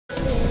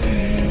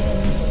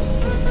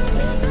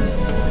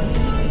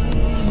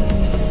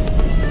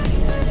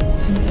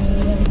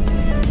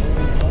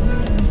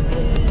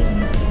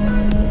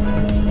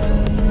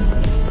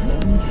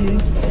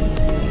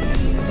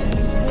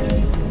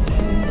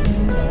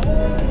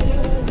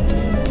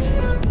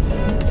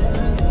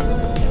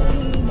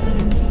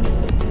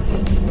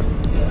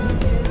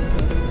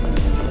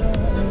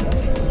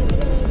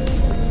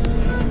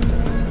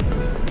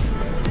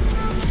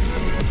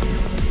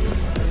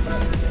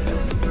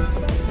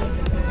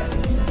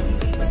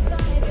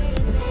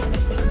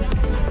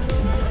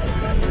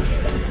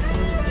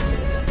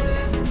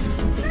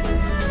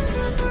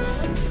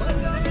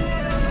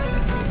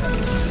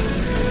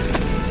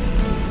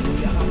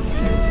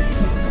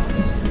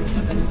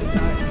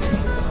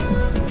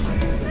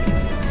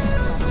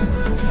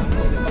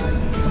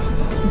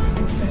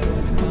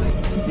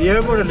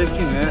Airport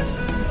lifting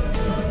है.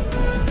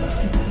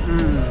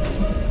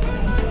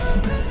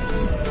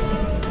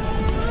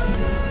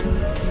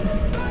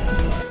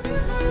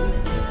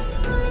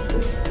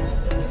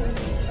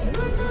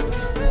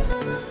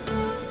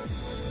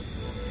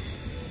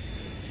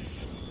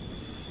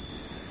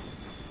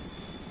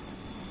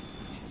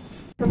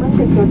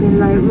 The cabin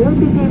light will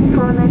be dim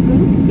for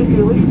landing. If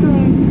you wish to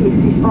leave, please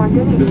switch on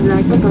the reading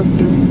light above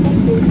you.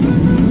 Thank you.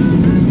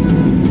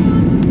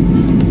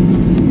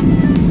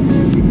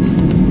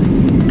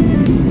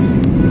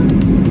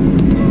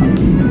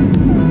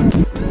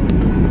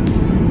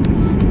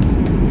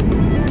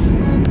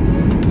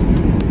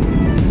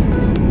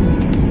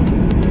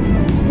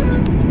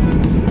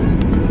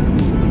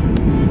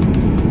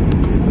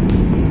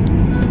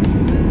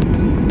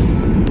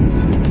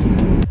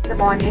 Good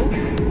morning.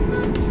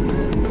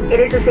 It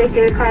is a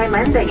safety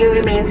requirement that you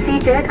remain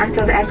seated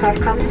until the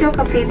aircraft comes to a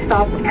complete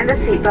stop and the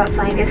seatbelt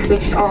sign is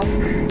switched off.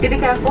 Do be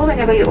careful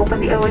whenever you open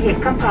the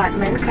overhead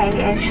compartment.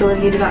 Kindly ensure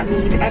you do not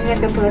leave any of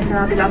your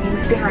personal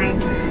belongings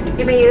behind.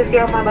 You may use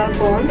your mobile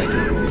phones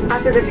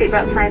after the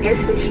seatbelt sign is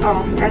switched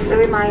off. As a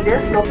reminder,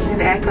 smoking in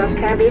the aircraft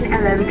cabin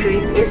and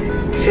lavatories is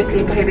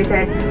strictly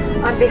prohibited.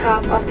 On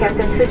behalf of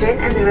Captain Sujin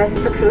and the rest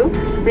of the crew,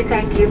 we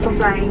thank you for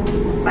flying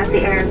Bati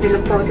Air. We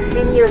look forward to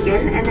seeing you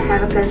again and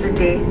have a pleasant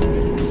day.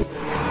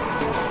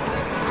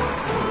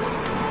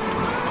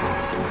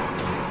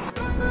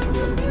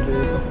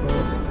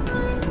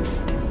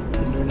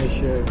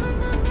 Indonesia,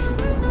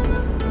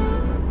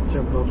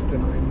 Bob's the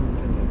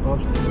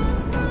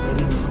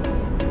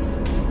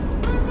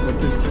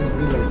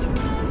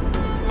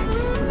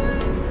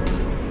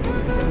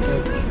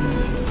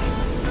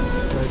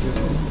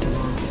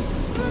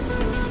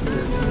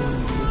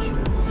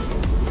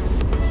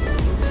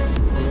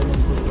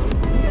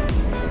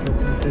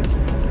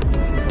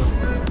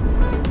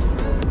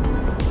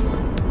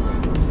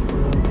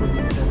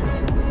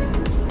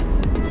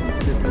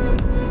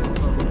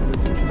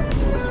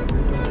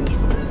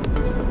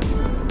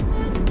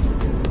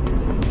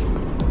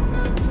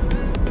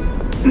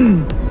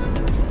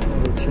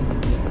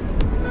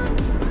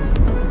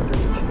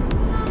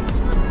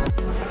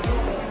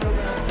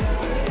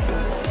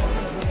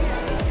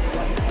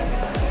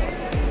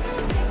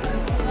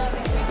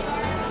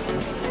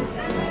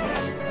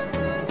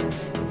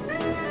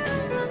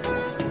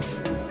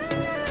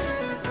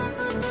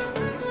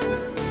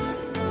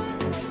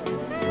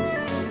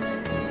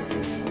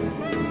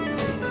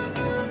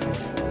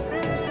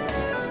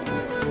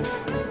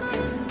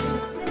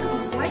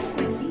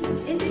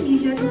Y20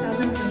 Indonesia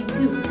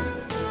 2022.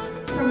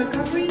 From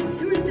recovery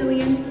to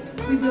resilience,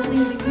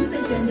 rebuilding the youth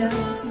agenda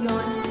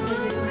beyond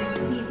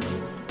COVID-19.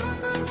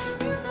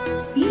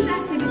 These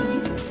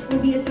activities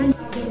will be attended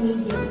by the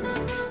medium.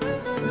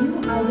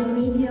 You are the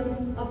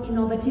medium of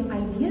innovative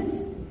ideas.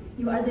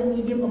 You are the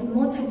medium of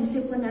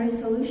multidisciplinary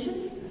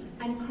solutions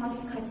and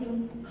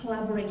cross-cutting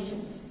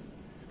collaborations.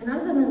 And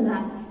other than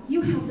that,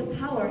 you have the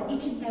power,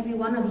 each and every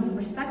one of you,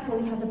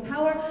 respectfully have the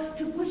power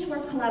to push for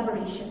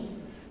collaboration,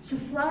 to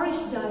flourish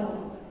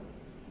dialogue,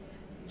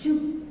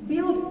 to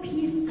build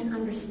peace and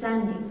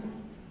understanding,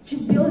 to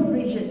build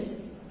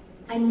bridges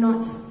and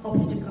not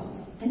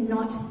obstacles and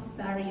not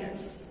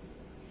barriers,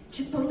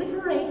 to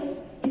proliferate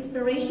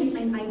inspiration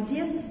and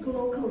ideas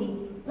locally.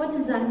 What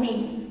does that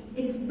mean?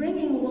 It is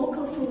bringing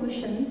local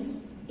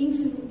solutions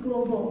into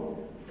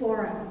global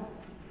fora.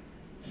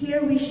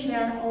 Here we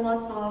share a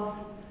lot of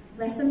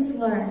lessons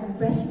learned,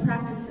 best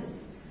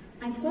practices,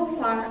 and so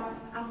far,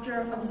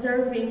 after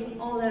observing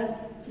all the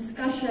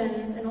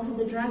discussions and also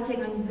the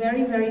drafting, I'm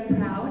very, very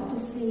proud to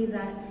see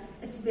that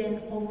it's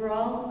been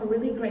overall a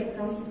really great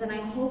process, and I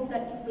hope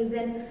that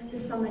within the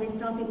summit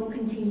itself it will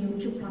continue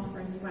to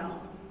prosper as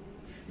well.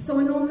 So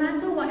no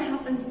matter what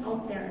happens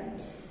out there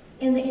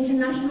in the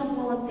international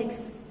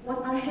politics,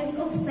 what our heads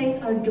of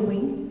states are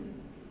doing,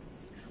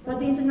 what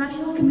the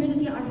international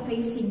community are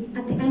facing,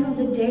 at the end of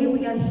the day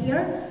we are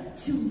here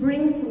to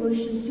bring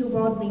solutions to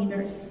world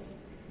leaders.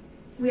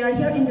 We are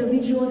here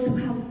individuals who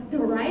have the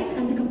right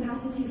and the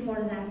capacity for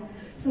that.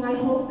 So I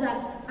hope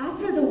that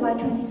after the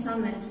Y20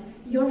 summit,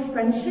 your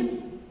friendship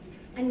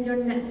and your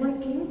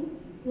networking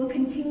will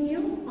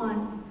continue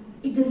on.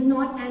 It does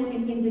not end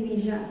in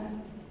Indonesia.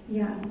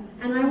 Yeah,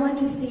 and I want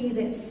to see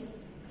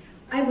this.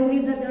 I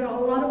believe that there are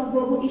a lot of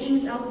global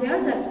issues out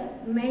there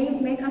that may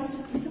make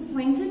us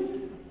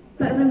disappointed,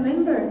 but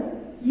remember,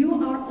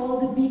 you are all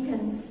the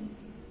beacons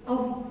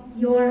of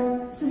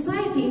your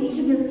society in each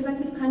of your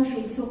reflective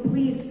countries, so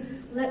please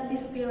let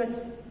this spirit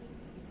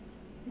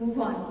move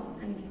on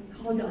and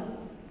hold on.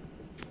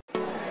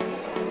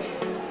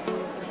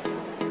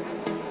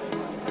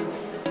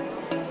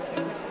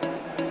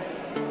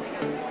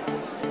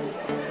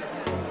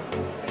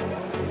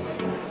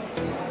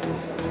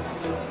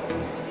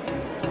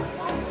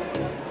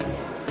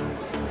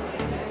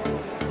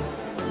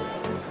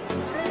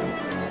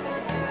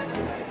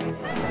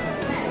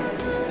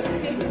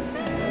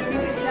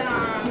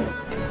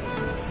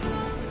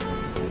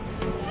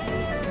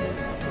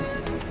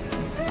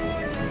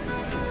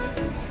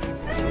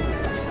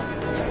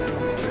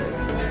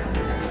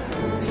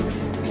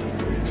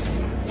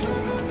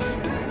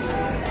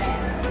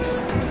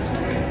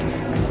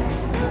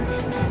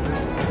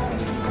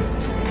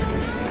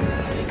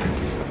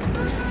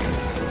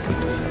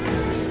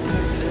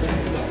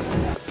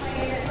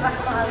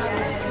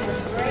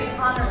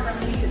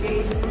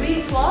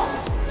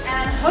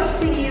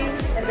 hosting you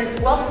in this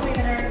welcoming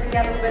dinner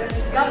together with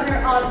Governor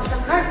of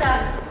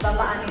Jakarta,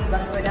 Bapak Anies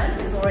Baswedan,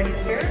 is already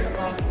here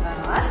among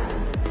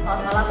us.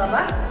 Selamat malam,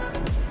 Bapak.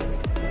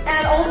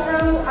 And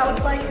also, I would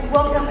like to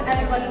welcome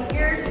everybody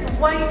here to the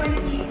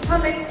Y20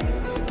 Summit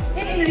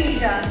in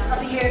Indonesia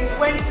of the year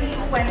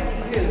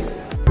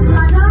 2022.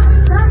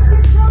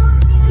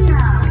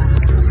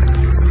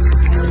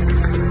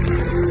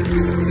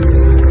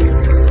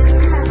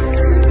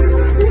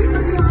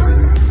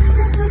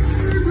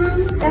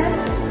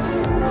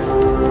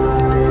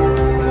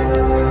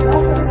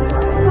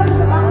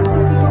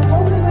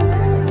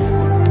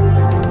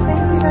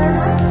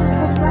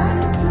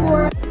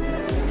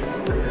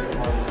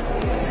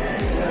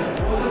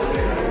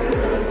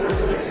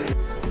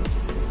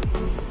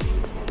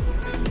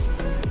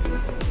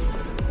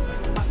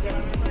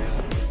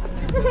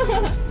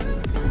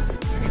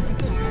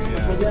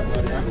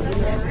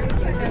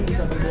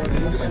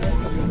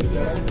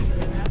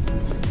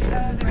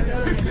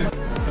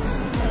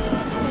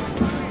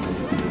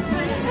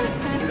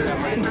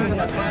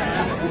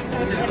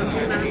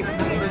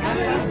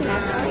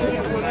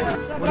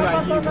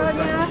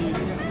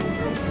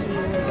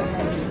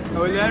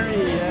 Oh, Larry,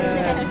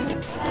 yeah.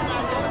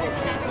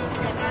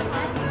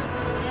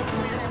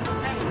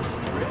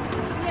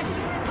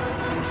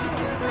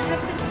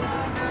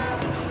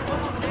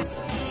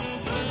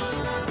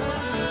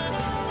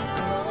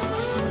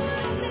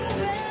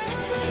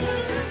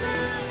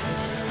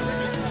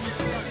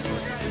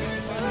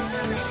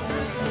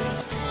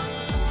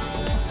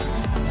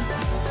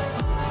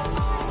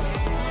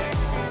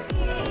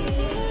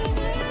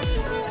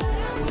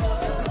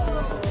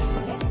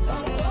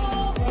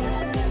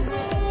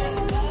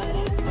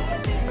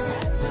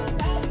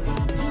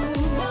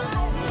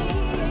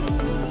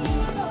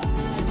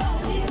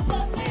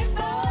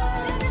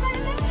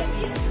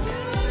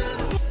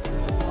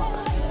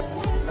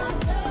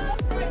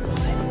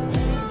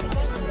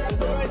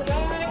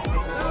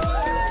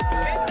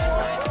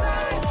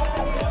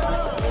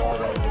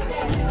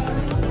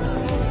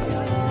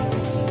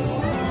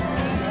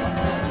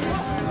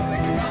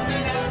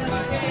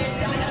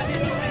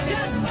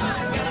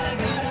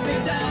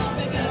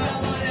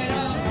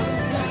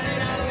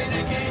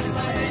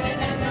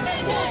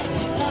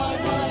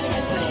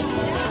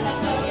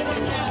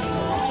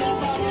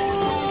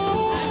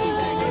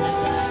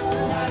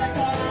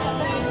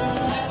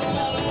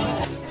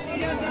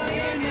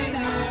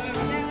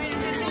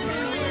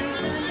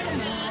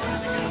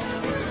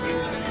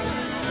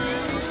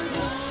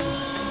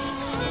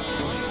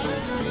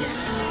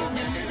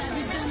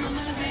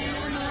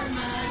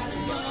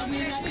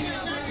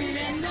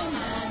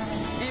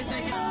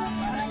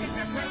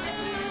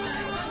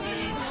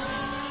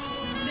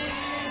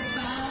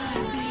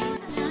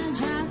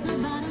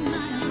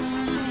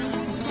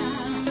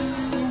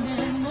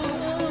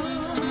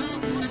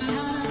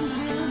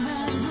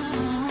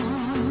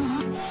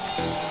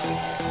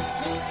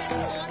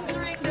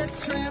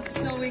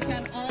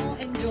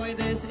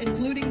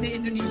 Including the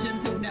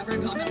Indonesians who've never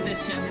gone on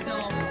this ship. So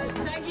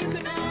thank you,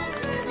 Kunal.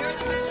 You're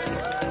the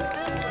best.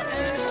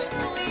 And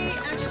hopefully,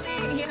 actually,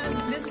 he has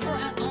this for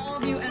all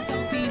of you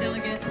SLP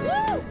delegates.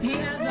 He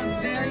has a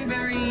very,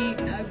 very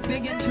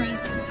big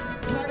interest.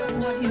 Part of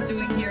what he's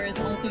doing here is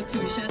also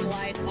to shed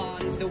light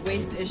on the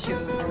waste issue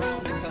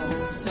around the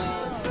coast. So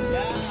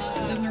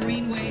the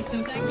marine waste.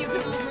 So thank you,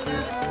 Kunal, for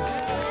that.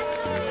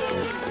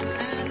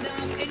 And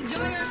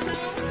enjoy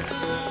yourselves.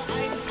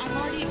 I'm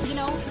already,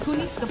 who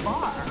needs the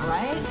bar,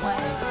 right? Like,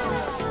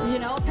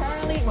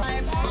 apparently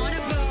I'm on a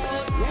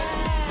boat.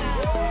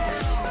 So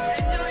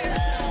enjoy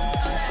yourselves.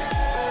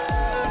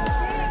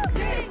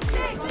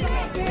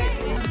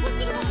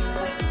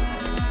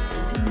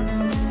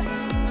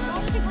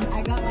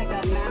 I got like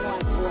a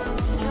man-like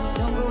voice.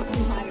 Don't go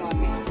too high on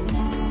me.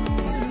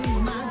 Lose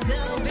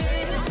myself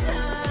in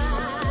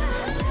time.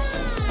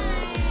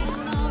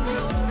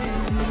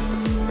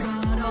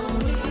 God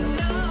only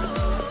knows.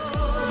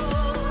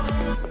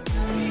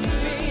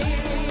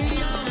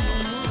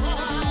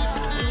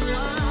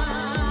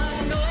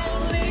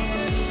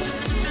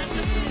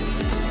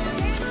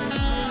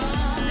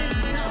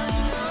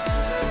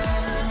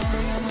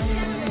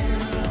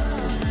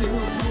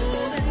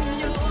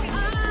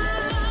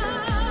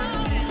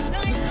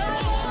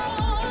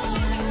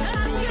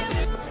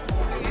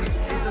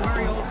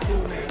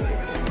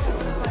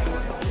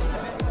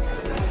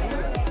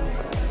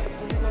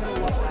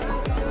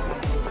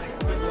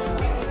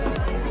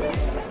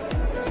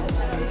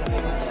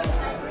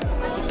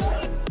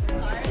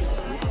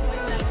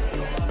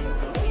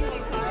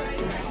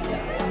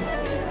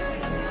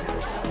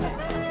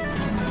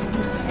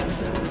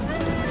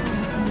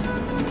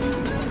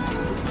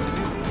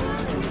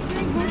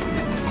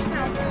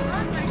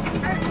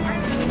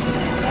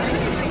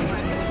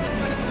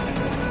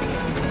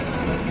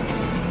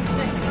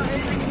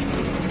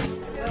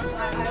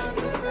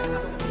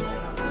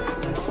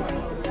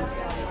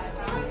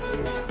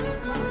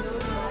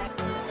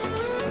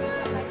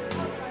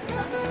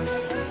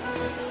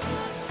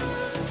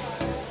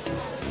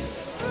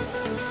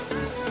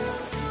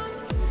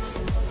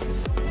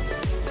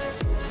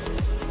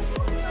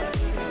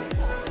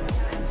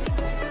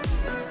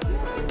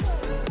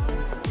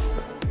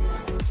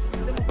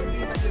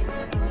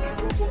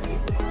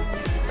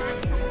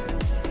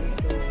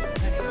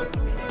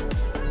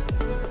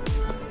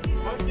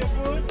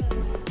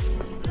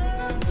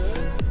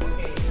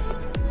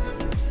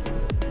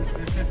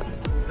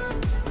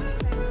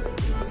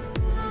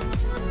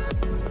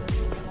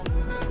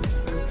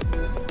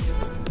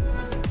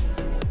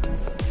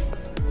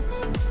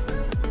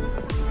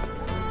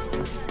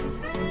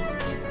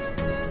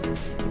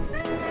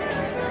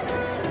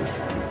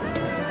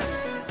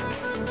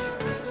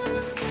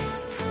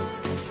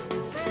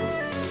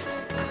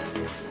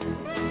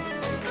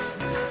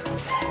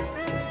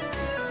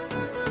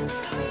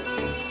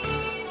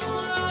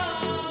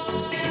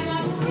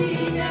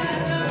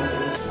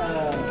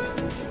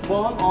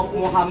 born of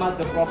Muhammad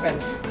the Prophet.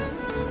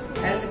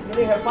 And this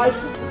building have 5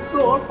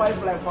 floors,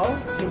 5 levels,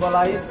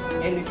 symbolize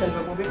Indonesian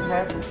Republic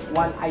have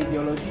one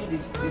ideology.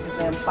 This is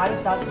named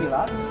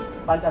Pancasila.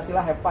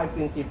 Pancasila have 5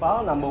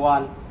 principles. Number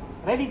 1,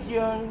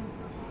 religion,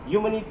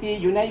 humanity,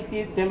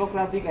 united,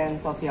 democratic, and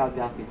social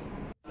justice.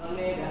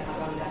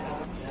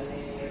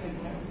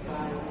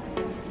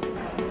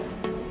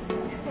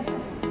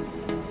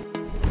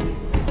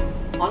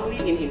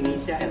 Only in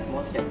Indonesia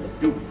atmosphere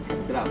the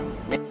drum.